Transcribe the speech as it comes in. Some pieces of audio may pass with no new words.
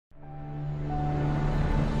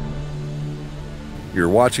You're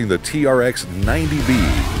watching the TRX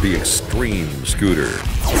 90B, the extreme scooter.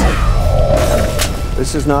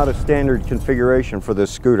 This is not a standard configuration for this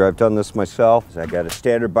scooter. I've done this myself. I got a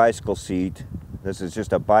standard bicycle seat. This is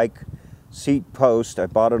just a bike seat post. I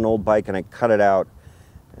bought an old bike and I cut it out,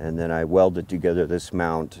 and then I welded together this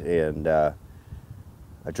mount, and I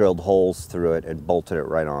drilled holes through it and bolted it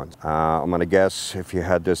right on. I'm gonna guess if you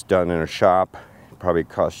had this done in a shop, it probably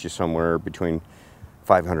cost you somewhere between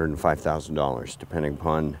 $500 and $5,000, depending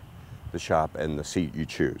upon the shop and the seat you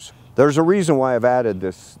choose. There's a reason why I've added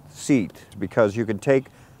this seat, because you can take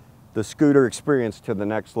the scooter experience to the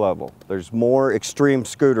next level. There's more extreme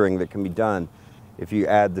scootering that can be done if you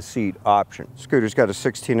add the seat option. Scooter's got a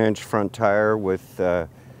 16-inch front tire with a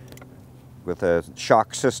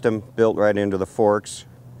shock system built right into the forks.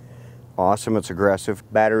 Awesome, it's aggressive.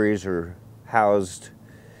 Batteries are housed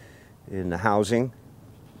in the housing.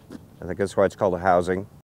 I think that's why it's called a housing.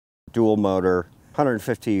 Dual motor,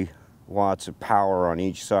 150 watts of power on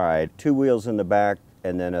each side. 2 wheels in the back,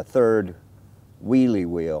 and then a third wheelie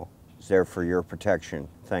wheel is there for your protection.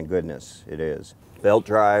 Thank goodness it is. Belt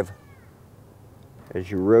drive. As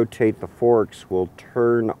you rotate the forks, will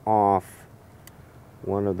turn off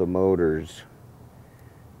one of the motors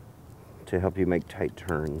to help you make tight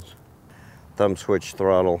turns. Thumb switch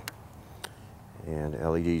throttle, and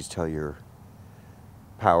LEDs tell your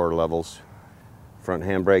power levels. Front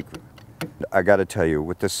handbrake. I gotta tell you,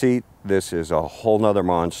 with the seat, this is a whole nother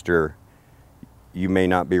monster. You may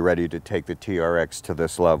not be ready to take the TRX to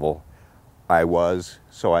this level. I was,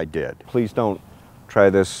 so I did. Please don't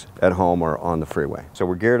try this at home or on the freeway. So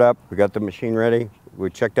we're geared up, we got the machine ready,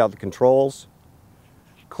 we checked out the controls.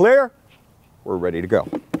 Clear, we're ready to go.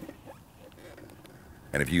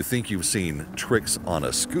 And if you think you've seen tricks on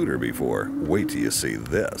a scooter before, wait till you see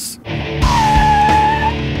this.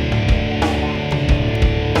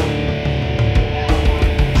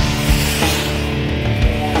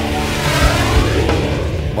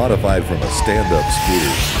 Modified from a stand-up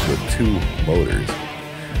scooter with 2 motors,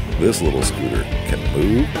 this little scooter can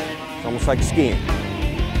move. It's almost like skiing.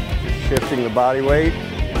 Just shifting the body weight,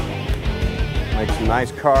 make some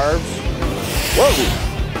nice carves. Whoa!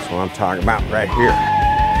 That's what I'm talking about right here.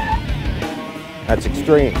 That's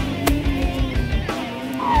extreme.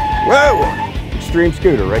 Whoa! Extreme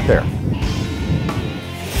scooter right there.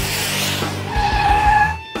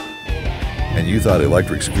 And you thought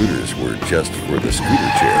electric scooters were just for the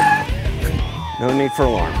scooter chair. No need for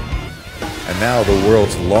alarm. And now the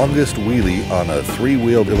world's longest wheelie on a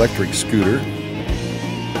 3-wheeled electric scooter.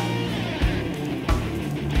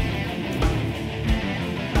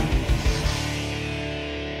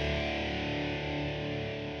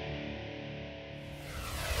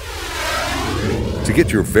 To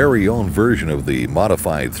get your very own version of the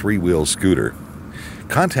modified 3-wheel scooter,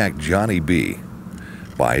 contact Johnny B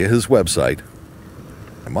via his website.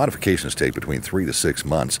 And modifications take between 3 to 6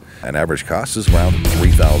 months, and average cost is around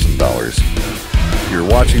 $3,000. You're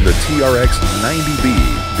watching the TRX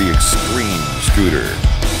 90B, the extreme scooter.